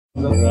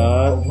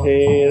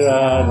Radhe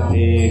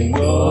Radhe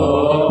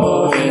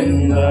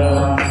Govinda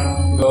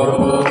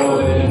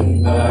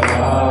Govinda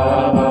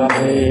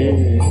Radhe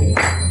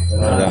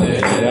Radhe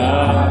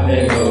Radhe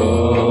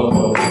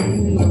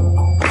Govinda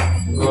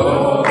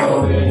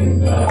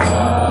Govinda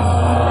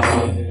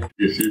Radhe.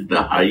 This is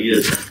the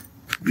highest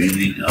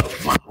meaning of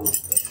Maha.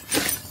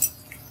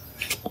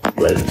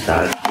 When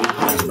chanting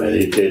and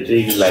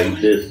meditating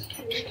like this,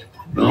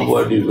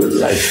 nobody would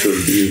like to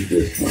leave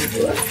this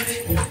mantra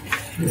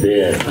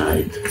day and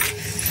night.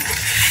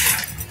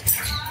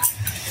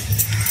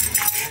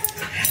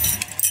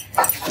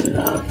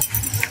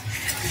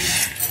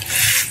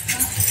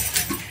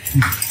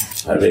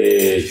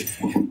 Hare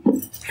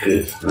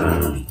Krishna.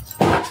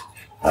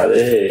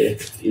 Hare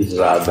is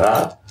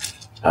Radha.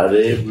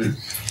 Hare means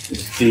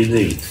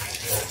stealing.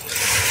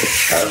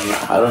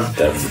 Haran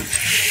karna.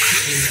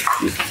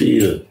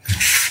 Steal.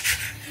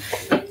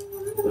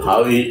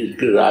 How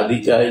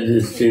Radhika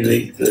is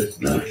stealing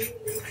Krishna?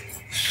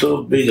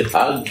 So big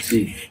hug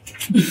she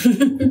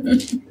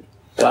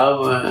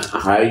come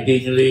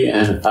hidingly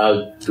and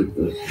hug to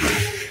Krishna.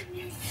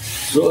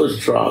 So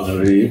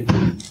strongly.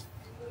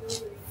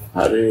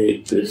 Hare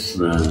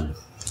Krishna,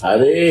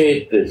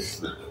 Hare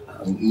Krishna,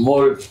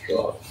 more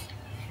strong.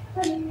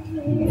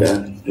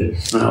 Then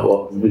Krishna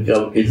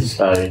become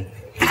inside.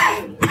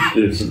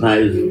 Krishna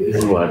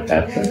is what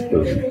happened to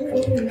me.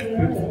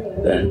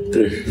 Then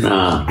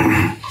Krishna,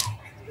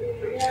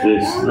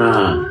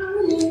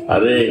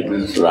 Hare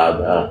means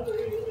Radha,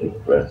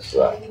 express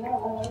Radha.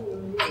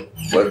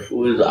 But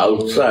who is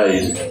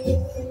outside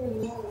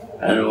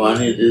and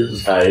one is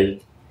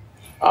inside,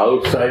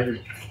 outside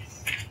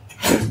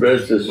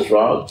express is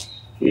strong,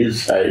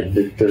 inside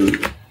little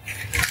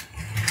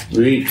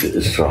weak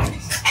is strong.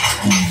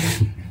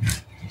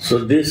 So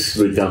this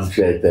becomes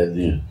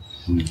Chaitanya.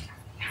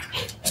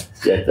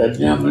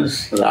 Chaitanya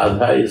means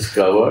Radha is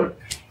covered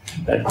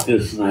and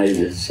Krishna is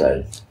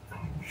inside.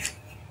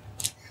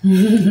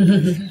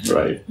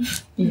 Right?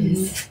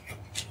 Yes.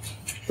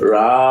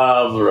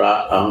 Ram,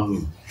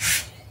 Ram,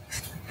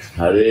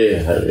 Hare,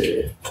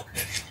 Hare.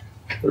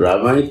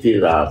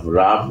 Ramaiti Ram.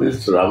 Ram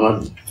means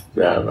Raman.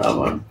 They are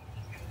Raman.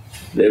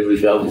 They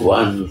become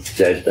one.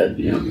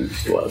 Chaitanya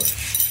means one.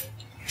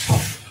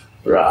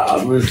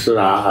 Ram means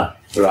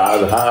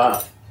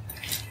Radha.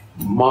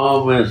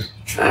 Ma means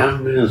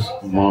M means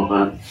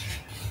Mohan.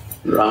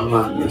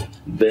 Raman.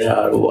 They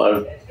are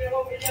one.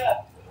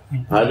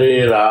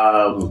 Hare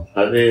Ram,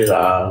 Hare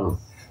Ram,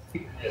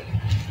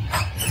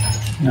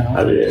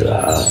 Hare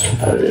Ram,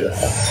 Hare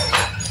Ram.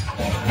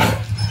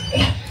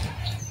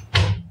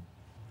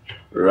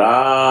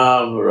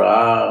 Ram,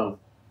 Ram,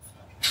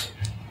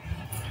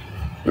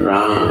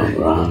 Ram,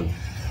 Ram,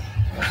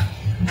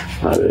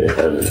 Hare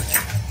Hare.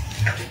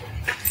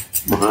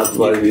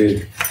 Mahatma ji,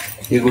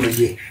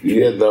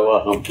 ये दवा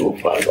हमको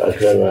फायदा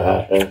कर रहा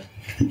है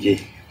जी।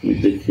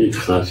 देखिए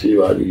खांसी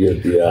वाली ये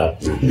दिया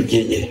आपने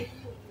जी जी,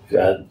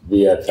 क्या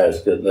दिया था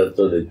इसके अंदर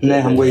तो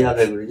नहीं हमको याद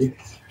है गुरु जी।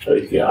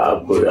 क्या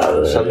आपको याद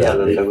है? सब याद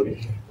है गुरु जी।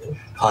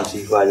 खांसी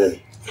वायरल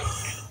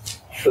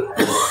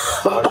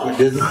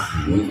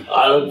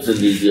आराम से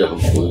दीजिए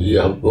हमको, ये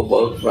हमको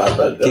बहुत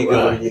फायदा कर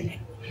रहा है।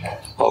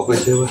 और कोई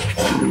सेवा?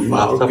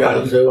 नाश्ता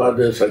क्या सेवा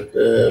दे सकते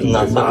हैं?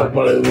 नाश्ता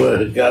पड़े हुए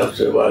हैं, क्या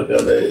सेवा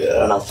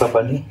करेगा? नाश्ता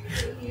पानी?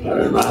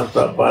 अरे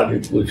नाश्ता पानी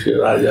पूछिए,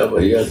 राजा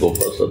भैया को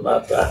पसंद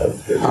आता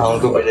है। हाँ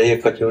उनको भेजाइए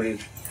कचौड़ी।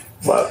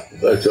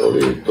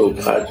 कचौड़ी तो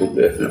खा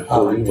चुके हैं।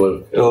 पूरी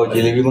तो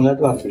जलेबी मंगा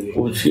तो आपके लिए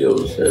पूछिए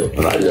उससे,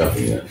 राजा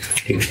भैया।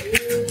 ठीक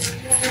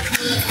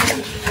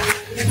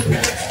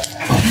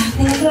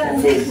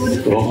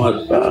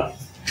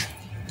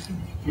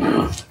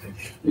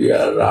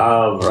या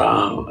Ram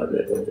Ram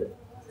Hare Hare.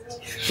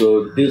 So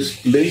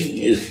this link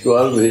is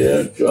 12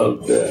 here,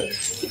 12 there.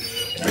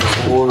 The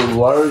whole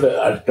world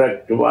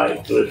attracted by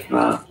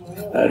Krishna,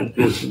 and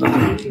Krishna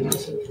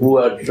who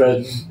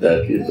attracts,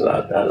 that is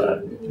Radha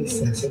Rani.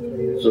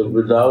 So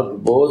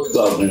without both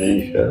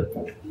combination,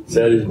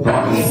 there is no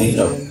meaning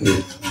of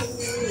Krishna.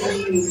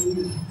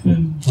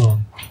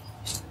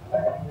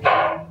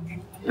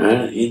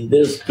 And in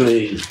this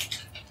link,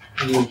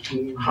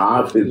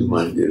 half is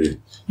Manjari.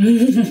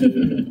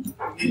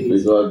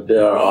 Because they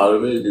are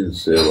always in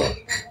seva.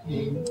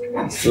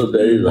 So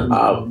there is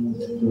half.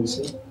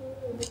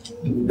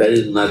 There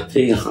is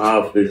nothing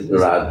half in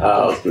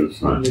Radha or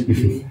Krishna.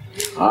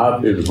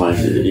 Half is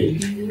Manjari.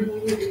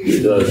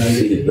 Because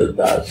she is the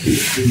Dasi.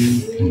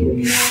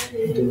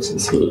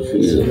 So she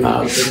is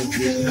half.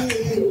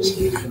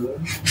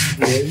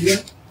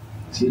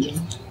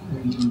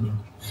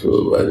 So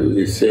when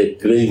we say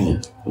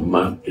cling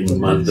in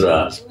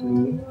mantra,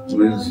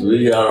 means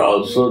we are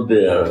also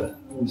there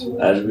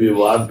and we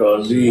want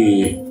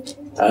only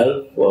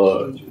help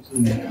for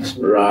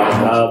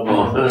Radha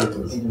Mohan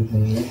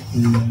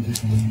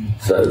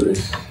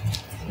service.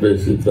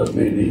 This is the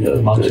meaning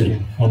of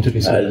it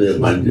as a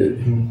Manjari.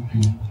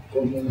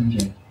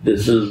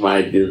 This is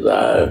my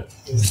desire.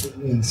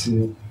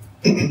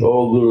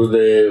 O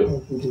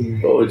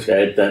Gurudev, O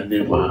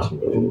Chaitanya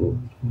Mahaprabhu,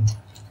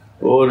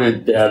 O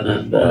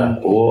Nityananda,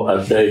 O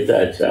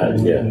Advaita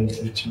Acharya,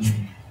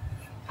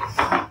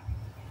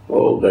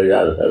 O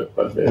Gajadhar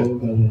Pandit,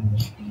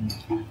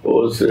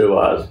 O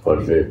Srivas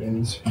Pandit,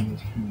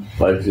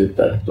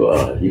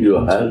 Panchitattva, you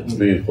helped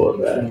me for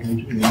that.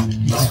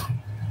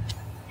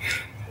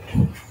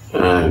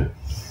 And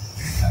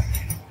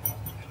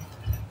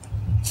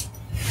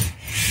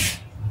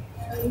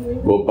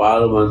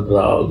Gopal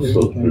Mantra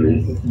also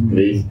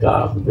please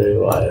Kam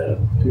Devaya.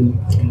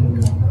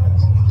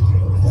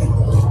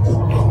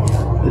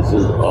 This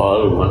is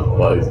all one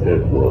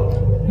pointed word.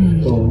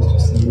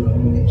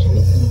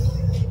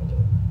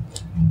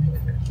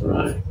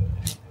 Right.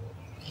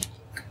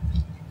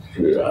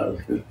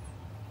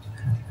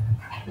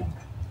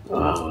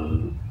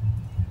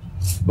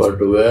 But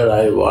where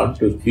I want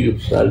to keep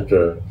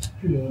shelter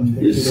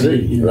is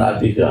Sri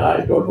Radhika.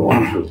 I don't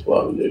want to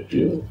forget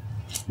you.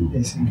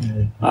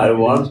 I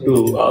want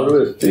to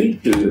always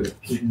think to you.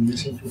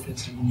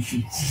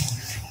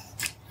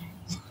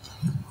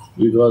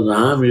 Because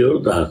I am your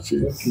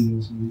Dasi.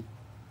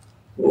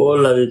 O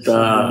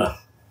Lalita,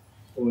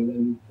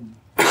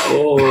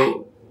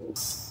 O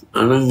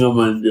Ananga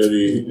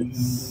Manjari,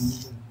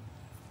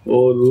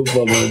 O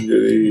Rupa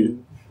Manjari,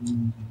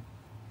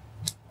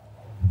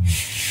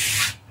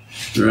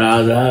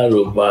 Radha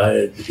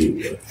Rupaya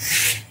Jiva.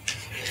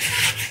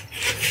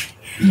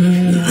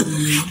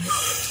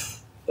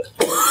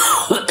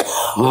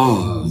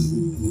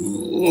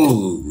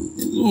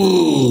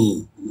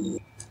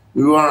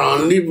 You are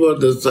only for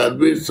the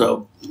service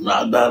of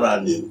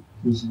Radharani.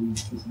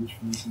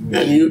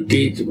 And you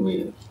teach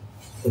me.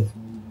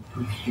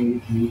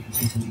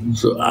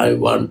 So I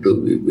want to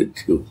be with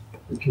you.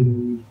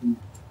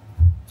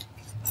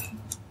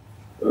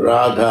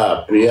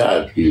 Radha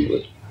Priya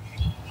Jiva.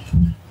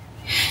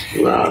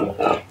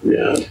 Radha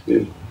Priya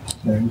Jiva.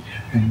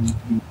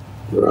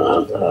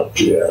 Radha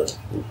Priya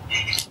Jiva.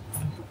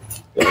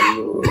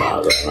 Tannu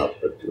Radha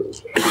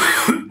Prachoda.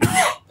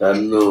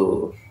 Tannu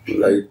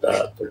Laita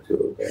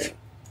Prachoda.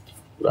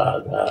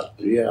 Radha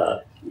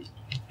Priya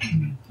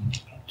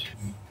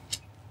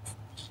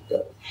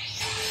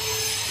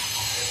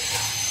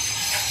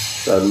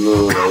Tannu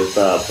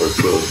Laita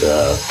Prachoda.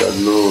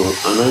 Tannu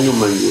Ananga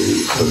Manjari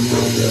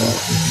Prachoda.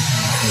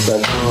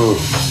 Tannu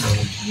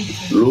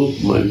Rup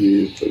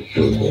Manjari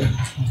Prachoda.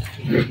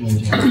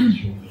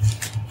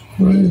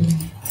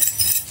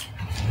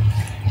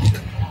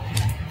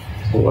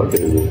 What is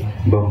it?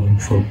 Bone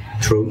from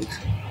throat.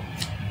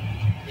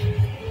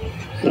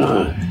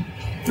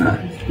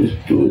 It's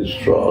too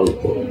strong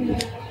for me.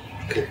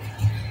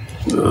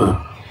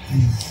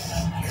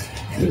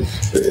 It's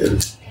fair.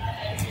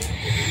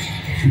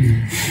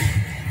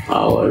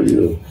 How are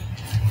you?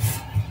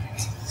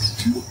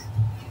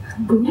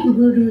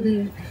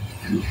 Gurudev.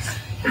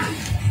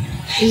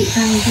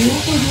 Thank you,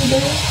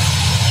 Gurudev.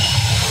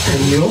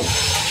 And you?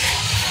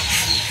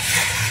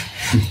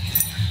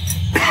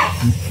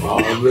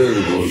 Always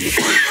good.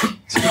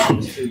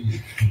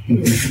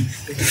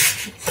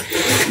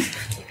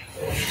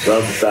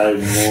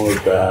 Sometimes more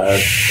bad,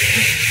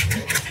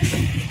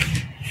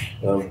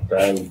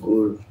 sometimes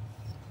good.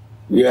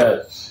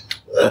 Yes.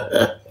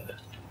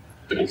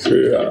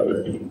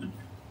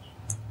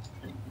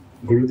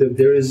 Gurudev,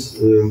 there is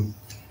a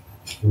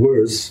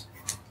verse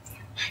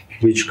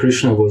which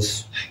Krishna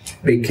was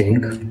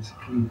speaking, and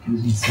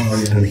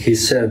he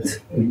said,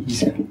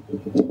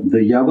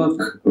 "The yavak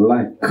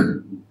lack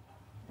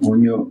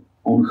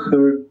on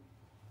her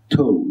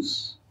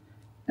toes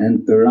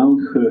and around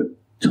her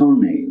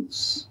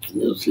toenails."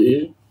 You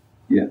see?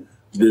 Yeah.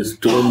 These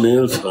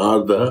toenails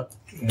are the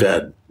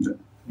 10.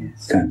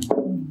 10.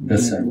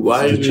 That's it.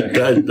 Why we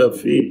touch the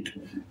feet?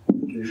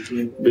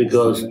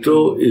 Because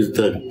toe is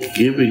the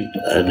giving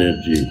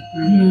energy.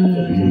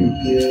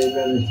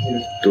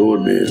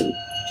 Toenail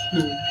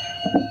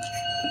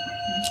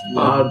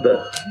are the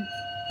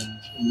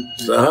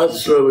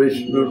Sahasra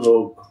Vishnu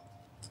Lok.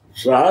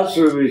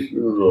 Sahasra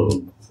Vishnu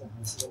Lok.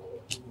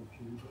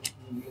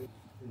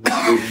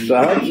 The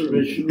Sahasra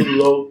Vishnu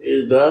Lok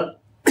is the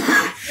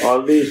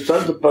only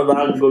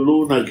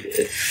Sadpadangaluna,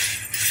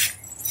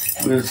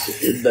 means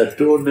in the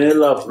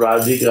toenail of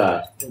Radhika,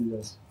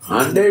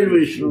 100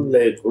 Vishnu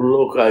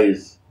Loka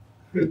is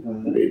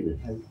living.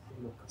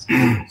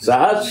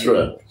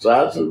 Sahasra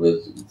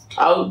means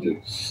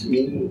thousands.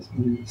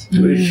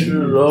 Vishnu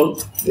Lok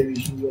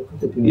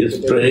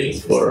is praying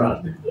for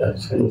Radhika.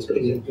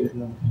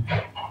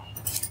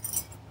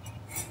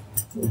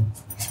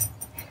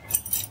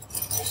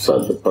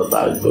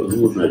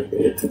 Sadpadangaluna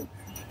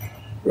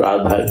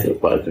Radha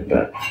Kripa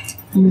Kata.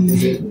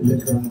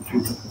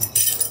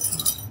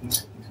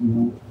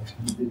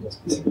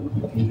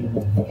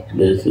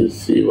 This is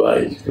Shiva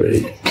is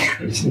praying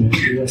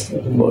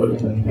for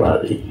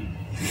body.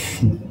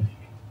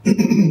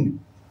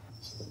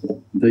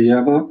 The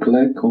yavak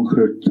lack on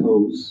her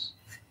toes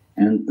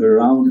and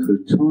around her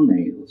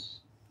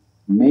toenails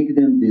make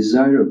them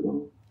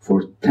desirable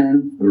for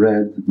 10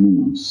 red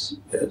moons.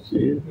 Yes,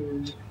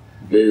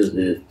 this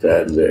is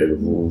 10 red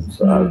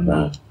moons are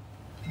the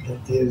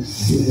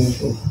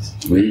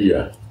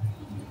Vija.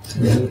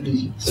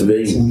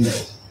 Swing.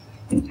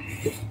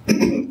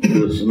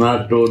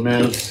 Krishna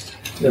toenails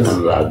and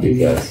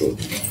Radhika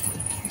toenails.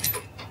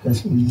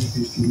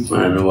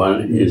 And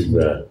one is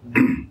the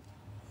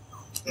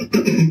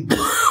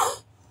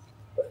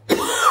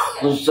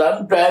so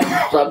sometimes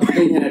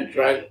something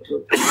attracts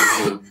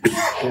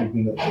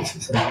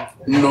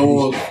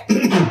nose.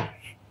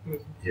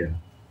 Yeah.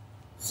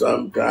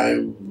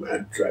 Sometimes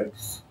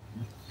attracts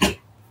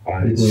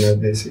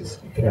Eyes.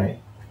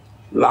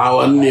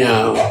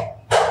 lavanya,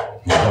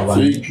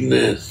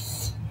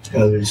 sweetness,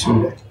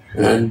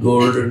 and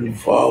golden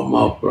form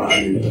of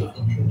Radhika.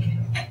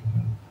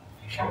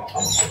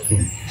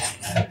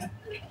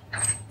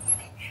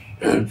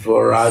 And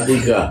for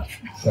Radhika,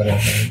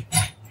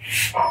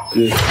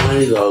 Krishna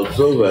is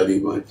also very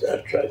much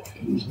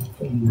attractive.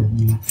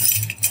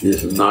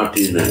 His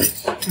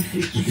naughtiness,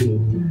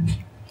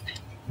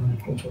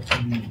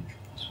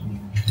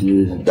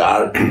 his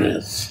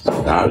darkness,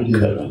 dark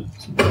color,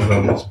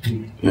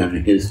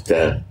 and his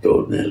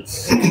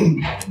toenails.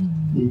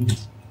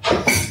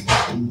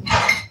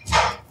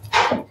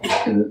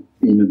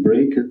 In a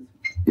bracket,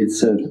 it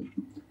said,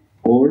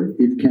 or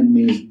it can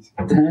mean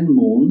 10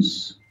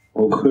 moons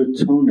of her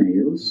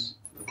toenails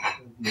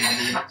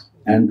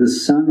and the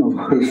sun of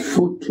her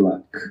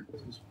footlock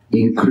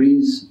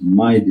increase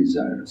my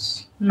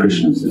desires.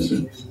 Krishna's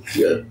desires.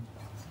 Yeah.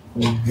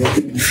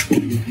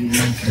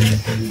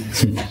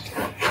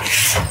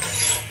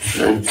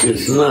 And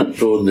Krishna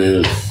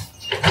toenails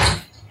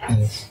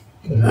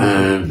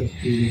and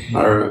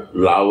her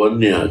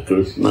lavanya,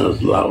 Krishna's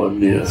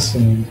lavanya,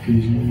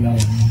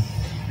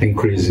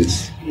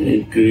 Increases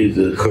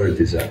increases her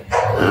desire.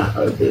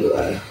 her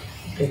desire.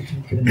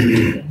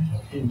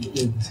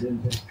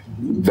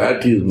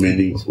 That is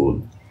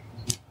meaningful.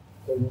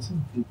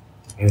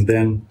 And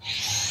then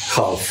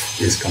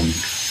half is coming.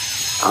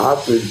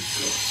 Half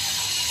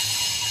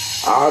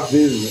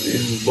is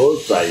in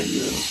both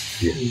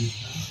sides. Yeah.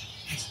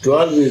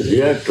 12 is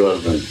here,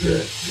 12 is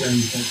there.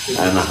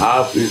 And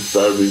half is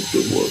serving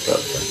to both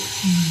of them.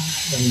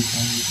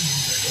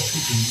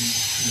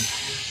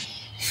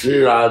 Sri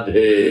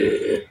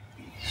Radhe.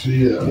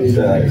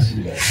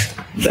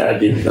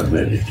 That is the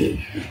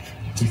meditation.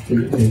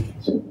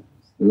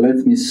 Let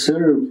me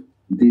serve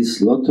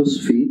these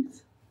lotus feet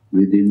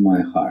within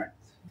my heart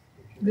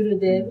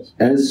Gurudev.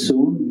 as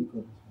soon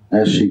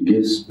as she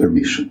gives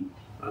permission.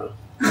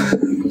 So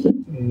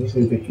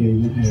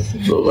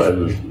when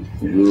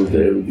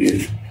Gurudev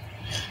gives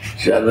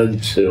Charan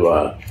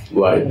Seva,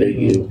 why they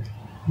give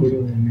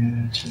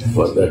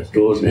for the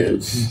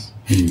toenails?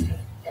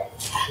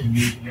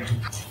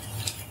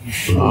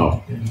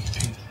 Now,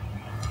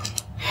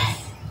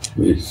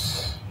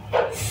 this,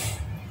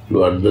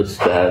 to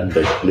understand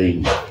the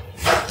cling.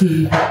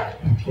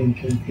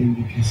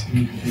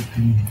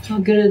 So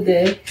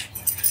Gurudev,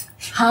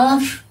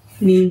 half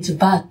means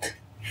but.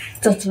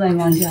 That's why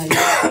Manjari.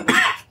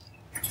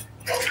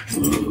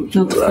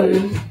 Not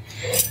full.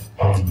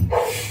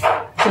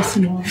 Just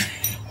more.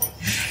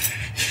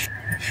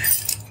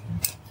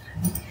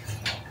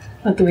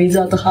 But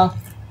without half,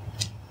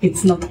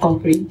 it's not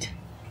complete.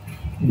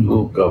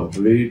 No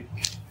complete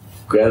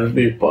can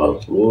be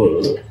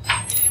possible,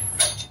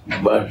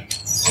 but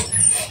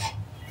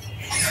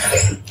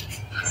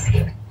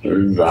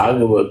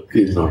Raga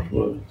Bhakti not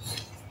works.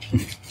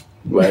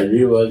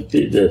 Vaidhi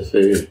Bhakti just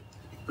say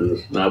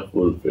Krishna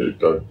fulfilled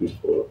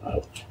 24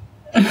 hours.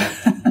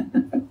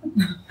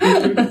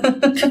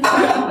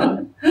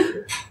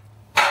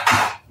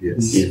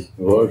 Yes. It's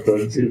for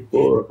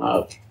 24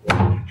 hours.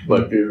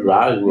 But in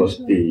Raga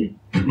Bhakti,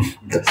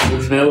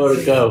 it never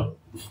come.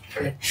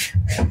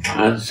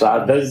 And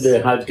sadhak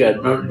deha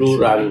cannot do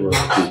Raga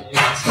Bhakti.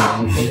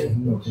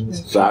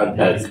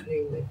 Sadhak,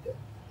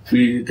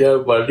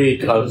 physical body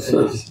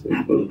conscious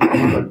people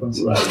cannot do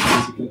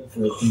Raga Bhakti.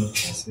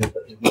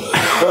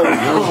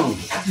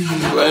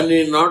 When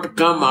he not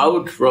come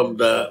out from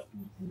the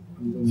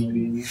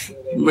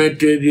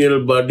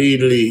material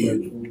bodily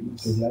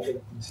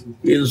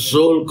in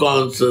soul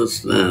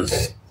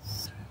consciousness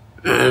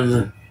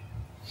and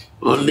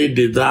only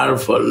desire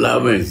for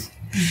loving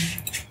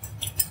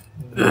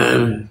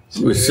and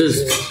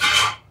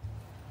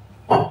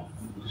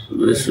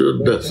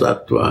Vishuddha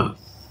Sattva.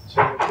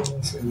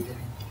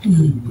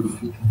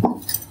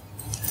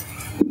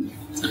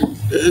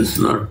 It's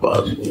not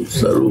possible.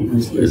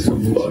 Sarup is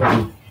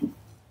important.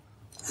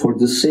 For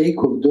the sake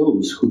of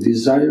those who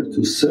desire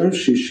to serve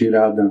Shri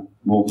Radha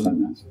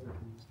Mohana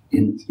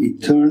in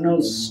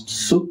eternal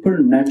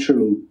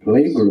supernatural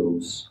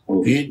playgrounds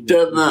of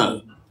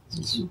Eternal.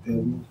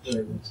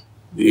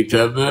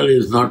 Eternal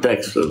is not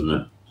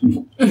external.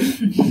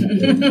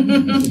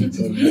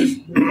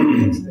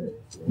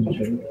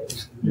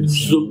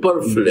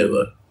 Super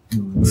flavor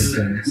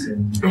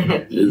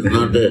is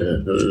not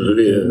a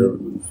real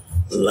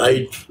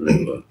light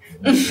flavor.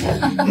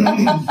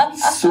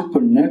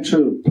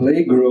 supernatural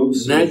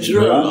playgrounds of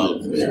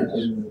Natural.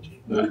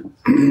 Radha.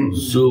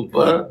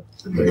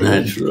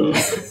 Supernatural.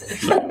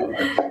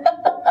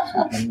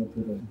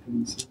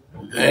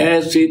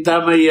 Hey,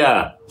 Sita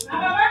Maya.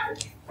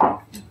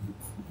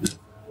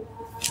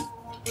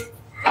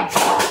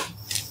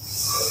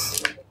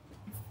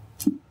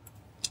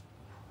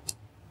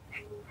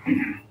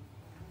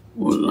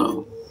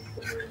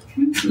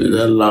 It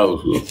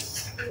allows you.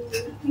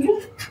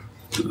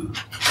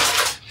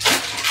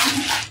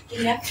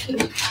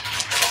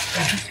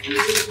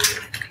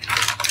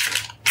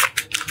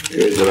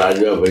 एक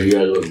राजा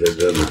भैया को दे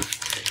देना,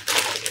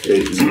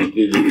 एक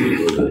नीति दीदी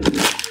को दे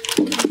देना।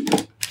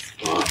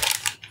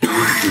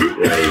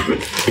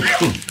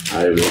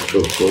 आई तो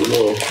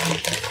खोलो,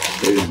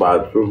 एक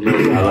बाथरूम में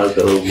डाला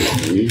करो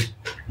मुझे,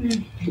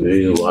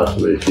 मेरी वास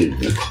में चीज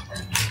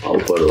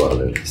ऊपर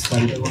वाले,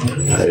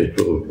 आई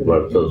तो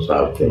बर्तन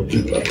साफ करती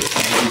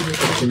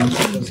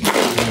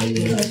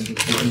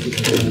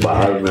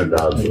बाहर में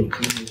डाल दो,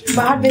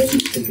 बाहर बेसी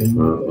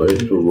वही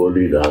तो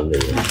गोली डाल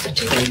देगा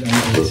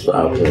तो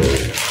साफ हो,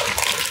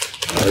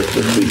 ऐसे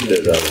पीछे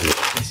डाल दो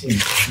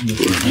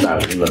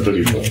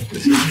लकड़ी पर।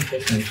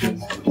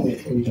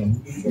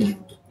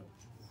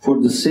 For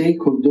the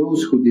sake of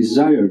those who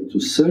desire to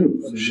serve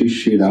Shri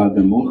Shri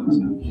Radha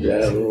Mohana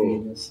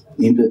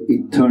in the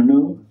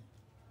eternal,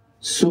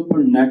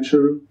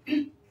 supernatural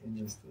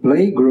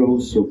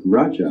playgrounds of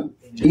Raja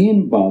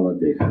in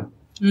Baladeha,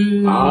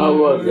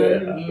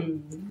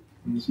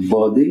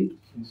 body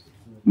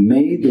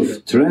made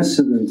of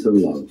transcendental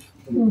love.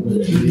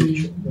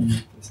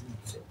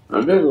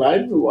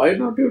 Underline, why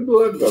not you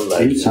do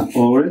underline? It's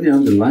already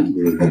underlined,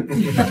 Guru.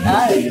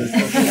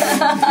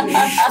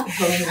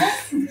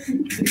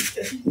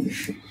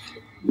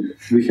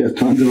 We have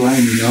to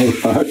underline in our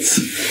hearts.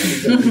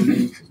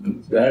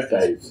 That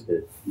I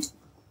say.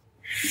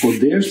 For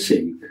their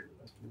sake,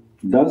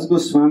 Das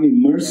Goswami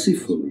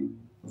mercifully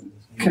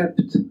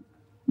kept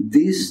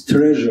this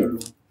treasure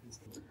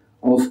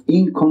of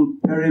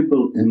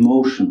incomparable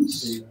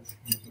emotions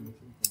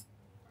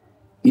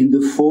in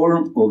the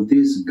form of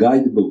this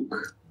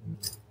guidebook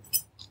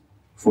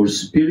for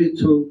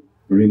spiritual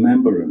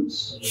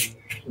remembrance.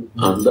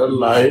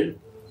 Underline,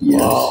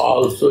 Yes.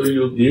 also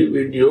you give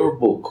in your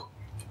book.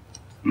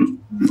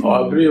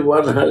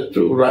 Everyone has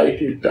to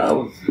write it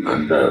down,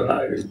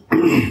 underline.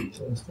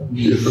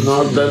 If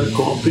not, then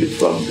copy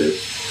from this.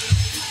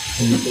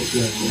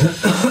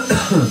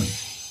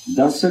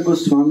 Dasa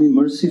Goswami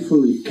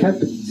mercifully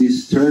kept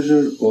this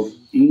treasure of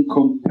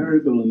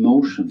incomparable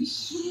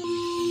emotions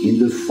in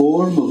the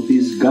form of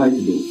this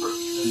guidebook,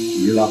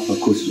 Vilapa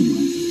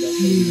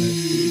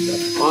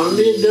Kusumanjali.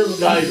 Only this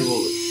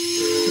guidebook.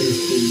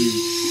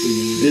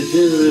 This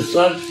is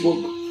research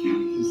book,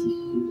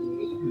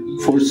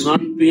 For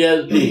not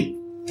PhD.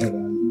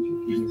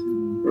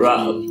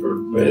 Radha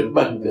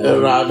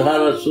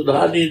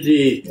Sudhani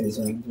ji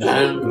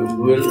and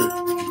will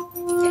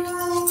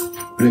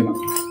Prema.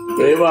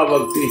 Prema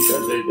Bhakti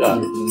Chalega,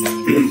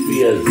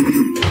 PhD.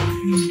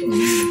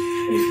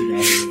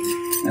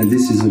 And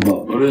this is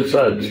about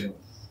Research.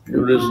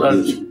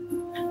 Research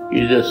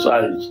is a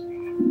science.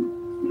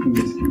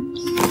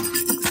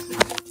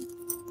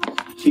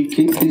 He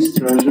kept this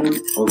treasure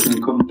of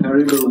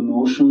incomparable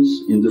emotions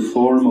in the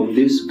form of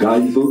this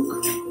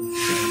guidebook,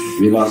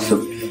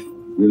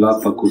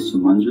 Vilapa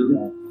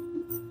Kusumanjali,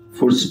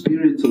 for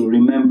spiritual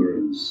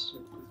remembrance,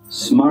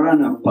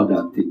 Smarana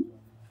Padati,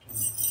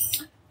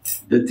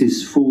 that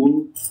is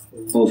full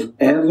of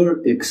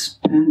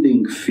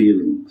ever-expanding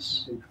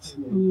feelings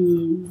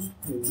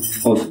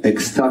of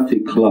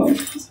ecstatic love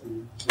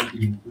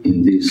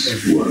in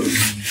this world.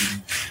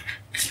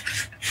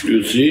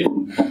 You see,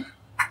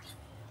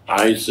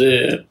 I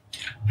say,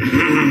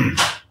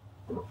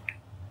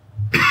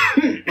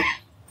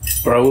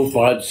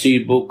 Prabhupada's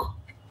book,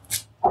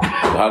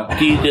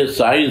 Bhakti is a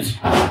science,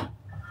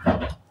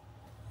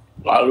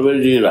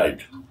 always he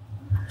write.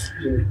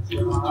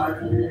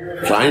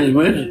 Science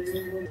means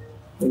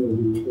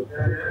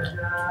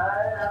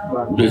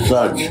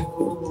research.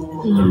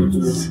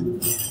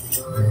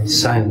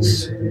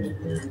 Science.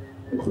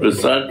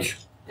 Research.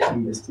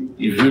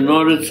 If you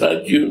know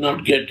research, you will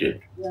not get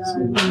it.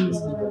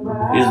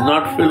 It's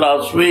not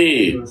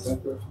philosophy.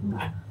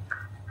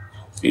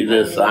 It's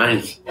a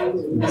science.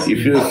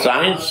 If you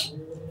science,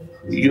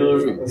 you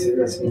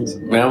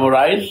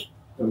memorize,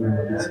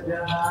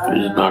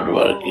 it's not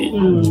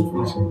working.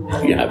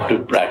 You have to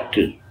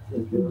practice.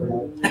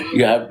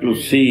 You have to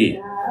see.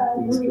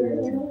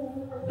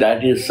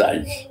 That is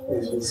science.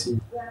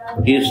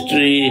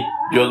 History,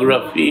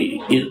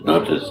 geography is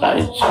not a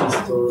science.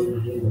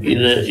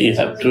 You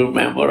have to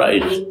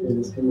memorize.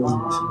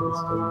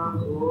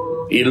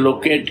 He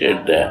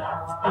located there.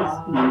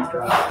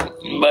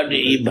 But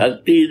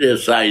bhakti is a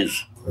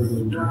science.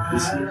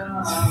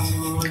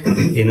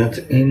 In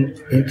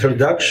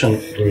introduction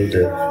to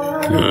the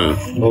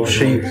of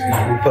Sri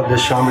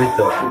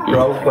Upadeshamrita,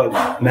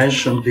 Prabhupada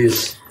mentioned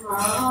this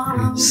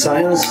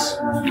science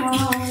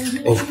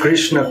of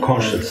Krishna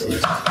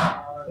consciousness.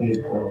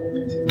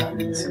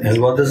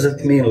 And what does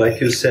it mean? Like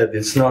you said,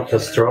 it's not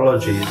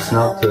astrology, it's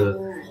not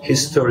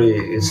history,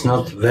 it's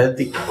not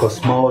Vedic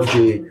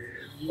cosmology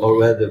or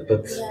whether,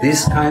 but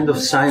this kind of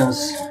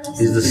science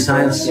is the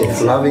science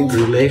of loving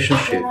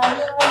relationship.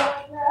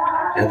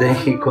 And then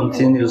he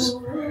continues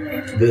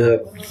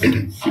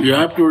You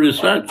have to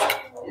research.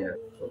 Yeah.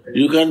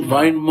 You can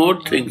find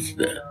more things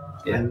there.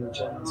 Yeah.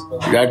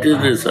 That is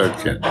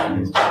research.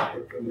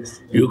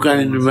 You can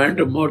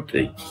invent more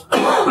things.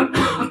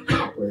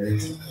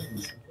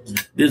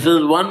 This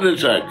is one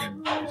research.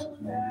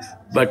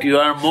 But you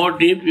are more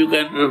deep, you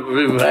can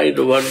write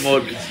one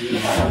more.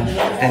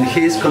 And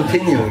he is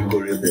continuing,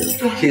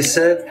 Gurudev. He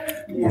said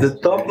the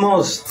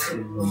topmost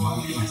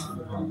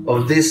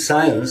of this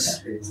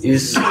science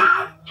is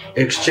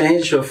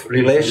exchange of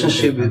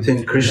relationship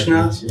between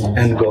Krishna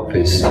and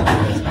gopis.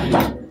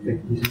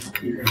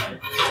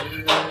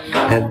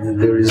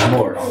 And there is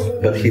more,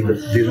 but he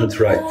didn't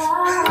write.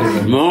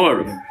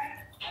 More.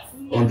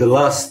 On the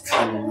last.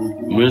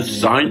 With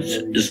science,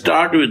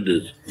 start with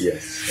this.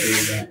 Yes.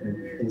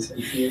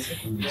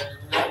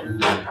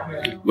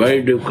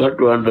 Very difficult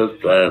to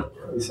understand.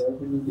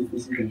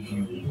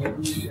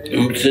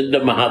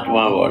 Siddha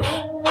Mahatma was.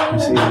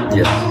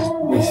 Yes.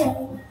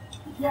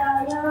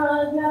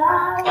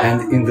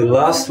 And in the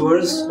last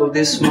verse of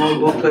this small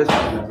booklet,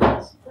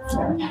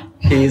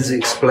 he is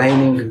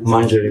explaining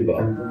Manjari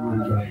Bhav.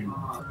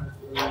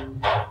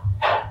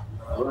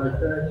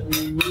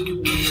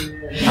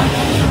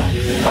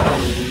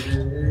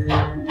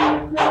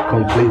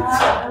 Complete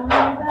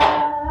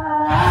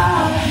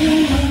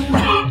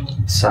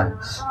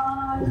science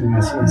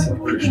of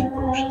Krishna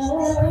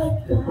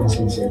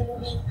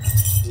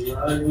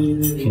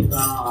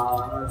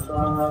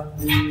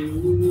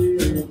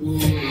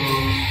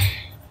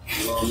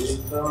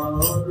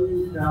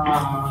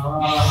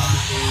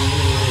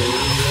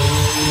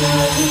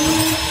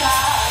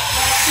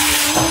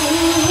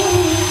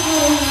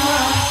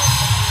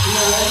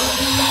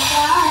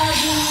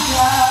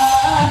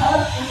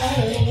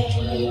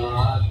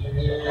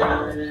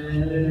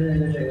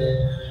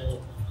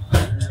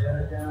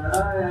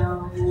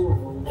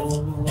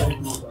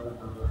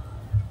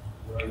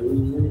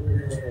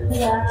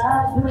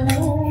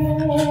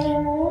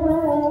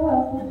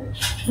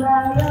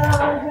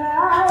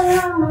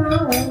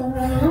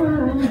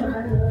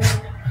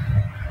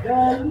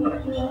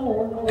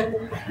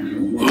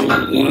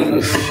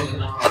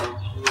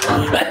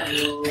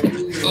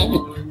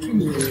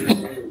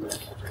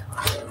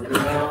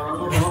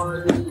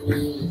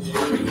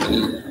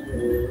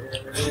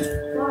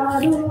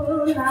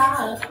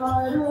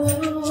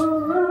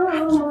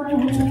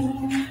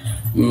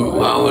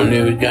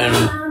Only we can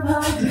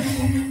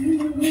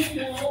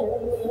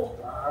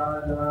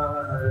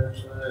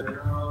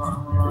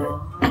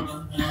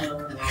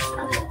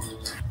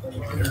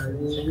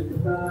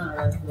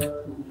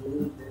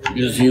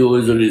you see who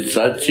is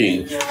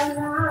researching,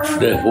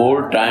 the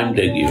whole time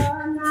they give.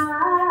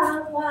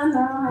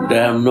 They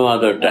have no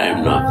other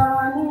time now.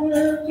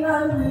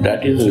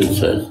 That is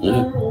research.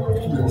 No?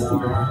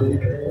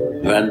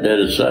 When they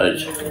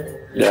research,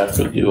 they have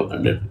to give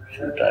 100%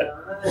 time.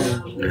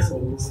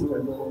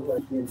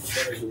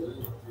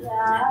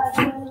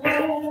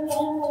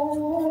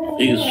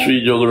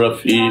 History,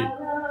 geography,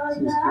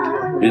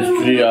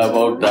 history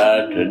about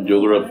that and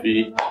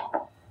geography,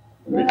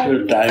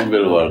 little time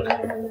will work.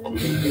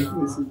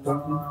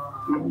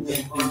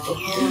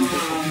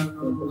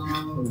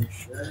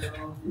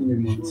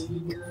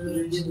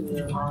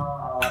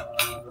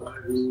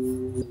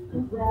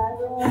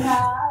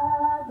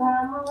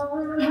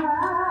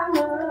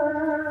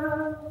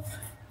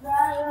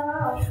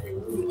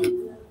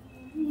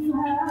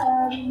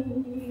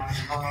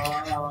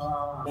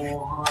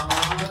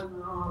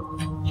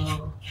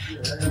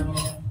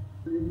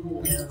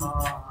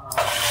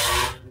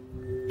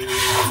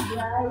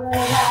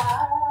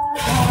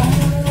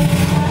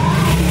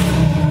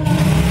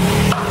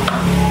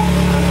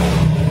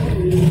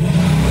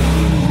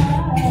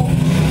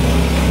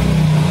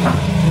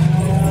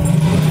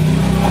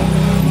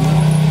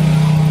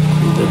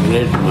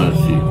 Great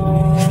mercy.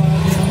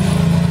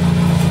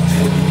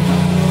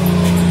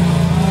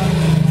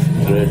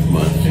 Great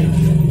mercy.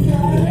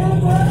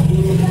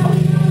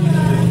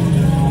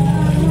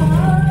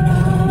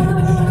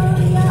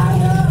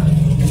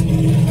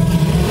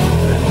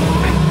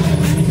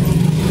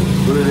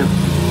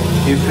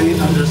 If we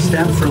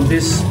understand from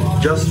this,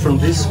 just from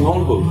this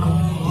small book,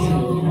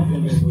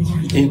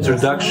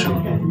 introduction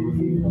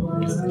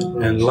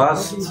and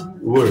last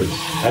words,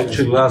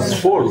 actually last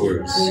 4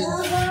 words,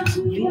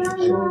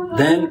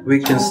 then we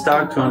can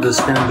start to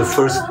understand the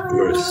first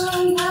verse.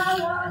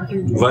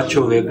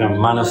 Vacho vegam,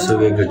 manaso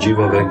vega,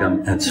 jiva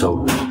vegam, and so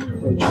on.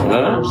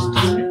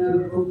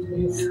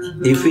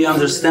 If we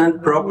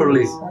understand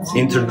properly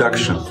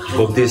introduction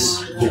of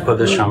this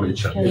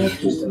Upadeshamrita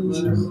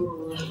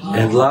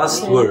and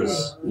last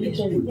verse,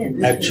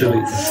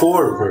 actually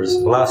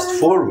last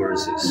 4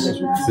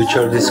 verses, which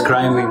are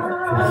describing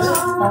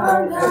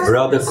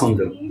Radha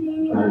Kunda,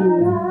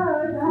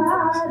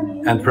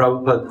 and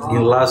Prabhupada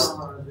in last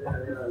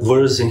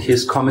verse in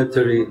his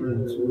commentary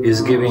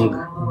is giving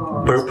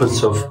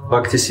purpose of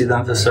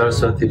Bhaktisiddhanta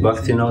Saraswati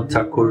Bhaktivinoda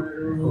Thakur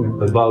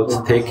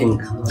about taking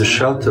the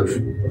shelter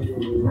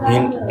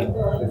in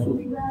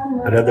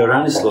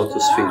Radharani's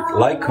lotus feet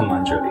like a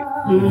Manjari.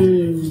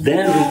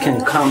 Then we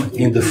can come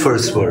in the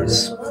first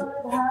verse.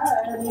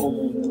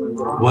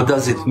 What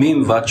does it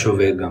mean, Vacho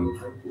Vegam?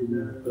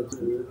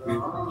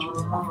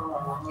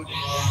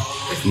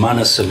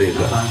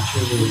 Manasalega,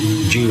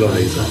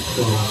 Jivalega.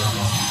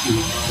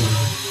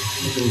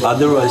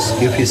 Otherwise,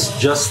 if we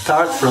just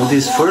start from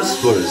this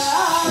first verse,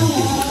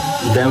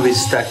 then we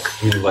stack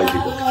in Vaidhi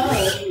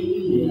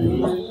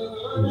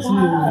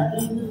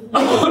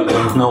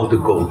don't know the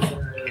goal.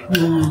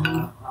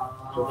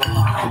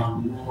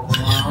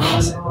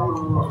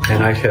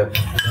 And I have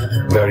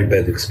very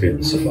bad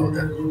experience about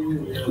that.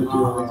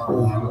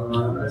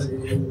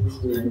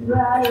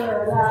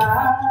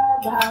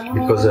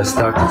 Because I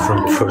started from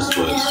the first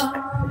verse.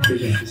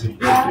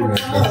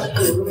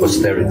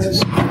 Austerities.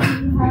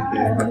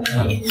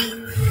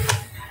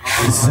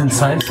 This is in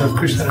Science of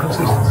Krishna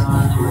Consciousness.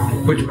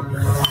 Which one?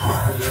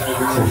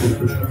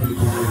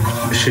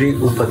 Shri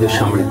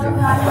Upadeshamrita.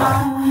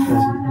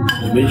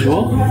 Which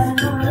one?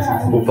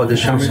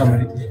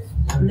 Upadeshamrita.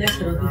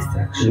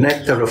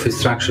 Nectar of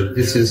Instruction.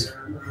 This is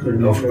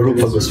of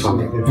Rupa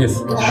Goswami. Yes.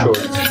 Short.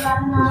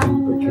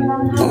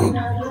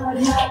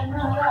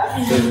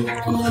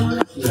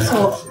 So,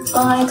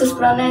 one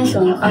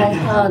explanation I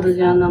heard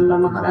Jananda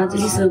Maharaj,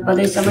 this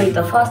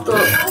Upadeshamrita, first,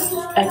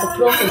 like a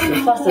process,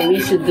 first we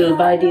should do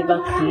Vaidhi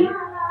Bhakti,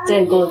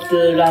 then go to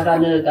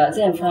Raganuga,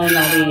 then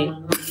finally,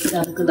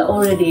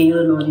 already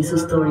you know this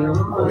story, of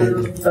course,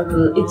 but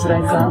it's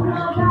like a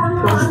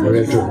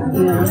process.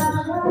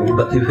 Yeah.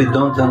 But if we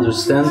don't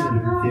understand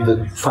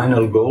the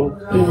final goal,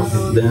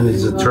 then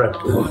it's a trap.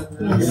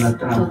 Yes,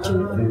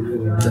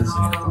 that's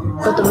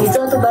but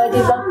without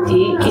Vaidhi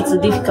Bhakti, it's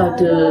difficult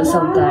to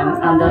sometimes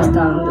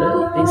understand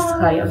this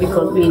higher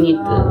because we need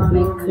to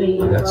make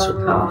clear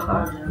our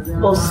heart,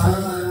 both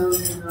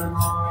sides.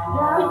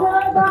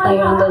 But I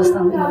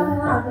understand that.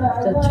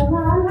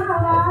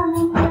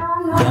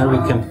 Then we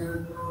can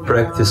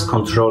practice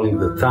controlling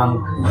the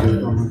tongue,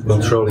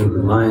 controlling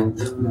the mind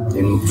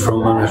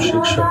from Mana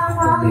Shiksha.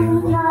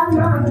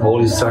 All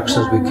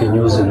instructions we can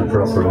use in a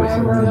proper way.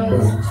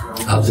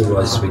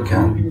 Otherwise we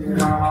can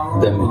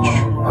damage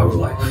our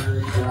life.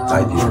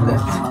 I did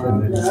that.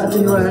 So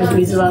you are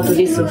without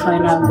this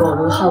final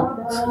goal,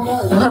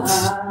 what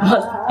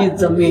is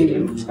the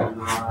meaning?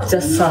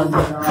 Just sad.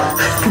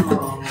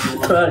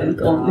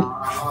 Tolerant only.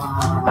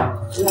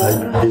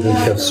 I didn't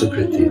have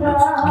Sukriti.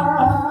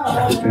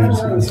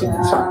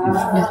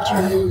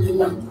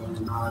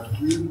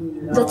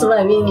 That's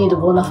why we need a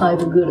bona fide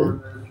guru.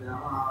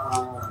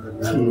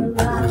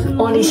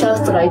 Only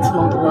Shastra it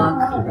won't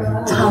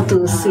work. How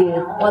to see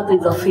what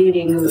is the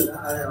feeling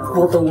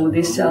bottom of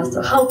this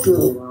Shastra, how to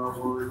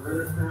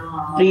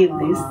read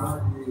this.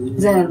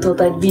 Then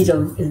total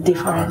vision is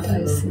different,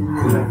 I see.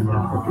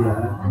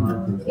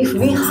 If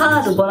we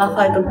had a bona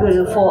fide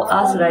guru for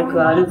us like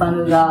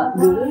Rupanuga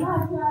guru,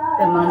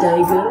 the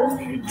Manjari guru,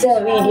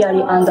 then we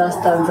really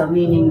understand the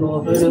meaning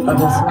of Rupa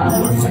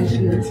Goswami.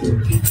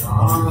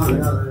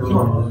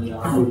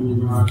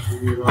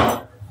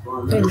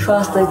 In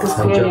first experience.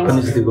 Some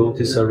Japanese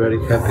devotees are very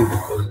happy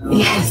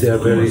because they are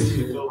very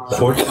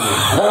fortunate.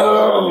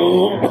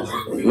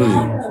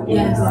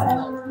 Yes,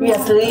 we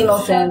are too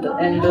innocent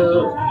and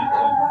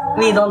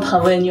we don't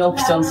have any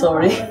option,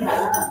 sorry.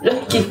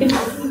 Lucky.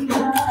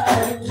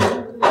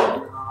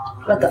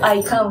 But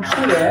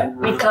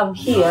we come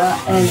here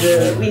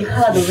and we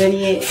had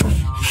very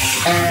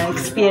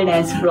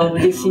experience from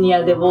the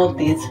senior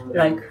devotees,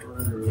 like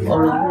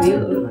all of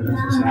you.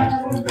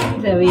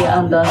 Then we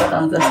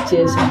understand the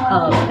situation,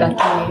 how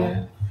lucky we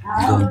are.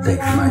 Don't take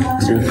my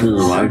This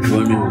is white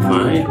one in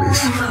mine.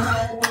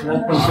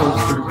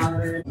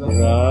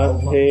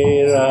 Radhe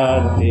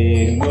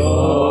Radhe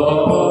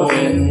Go.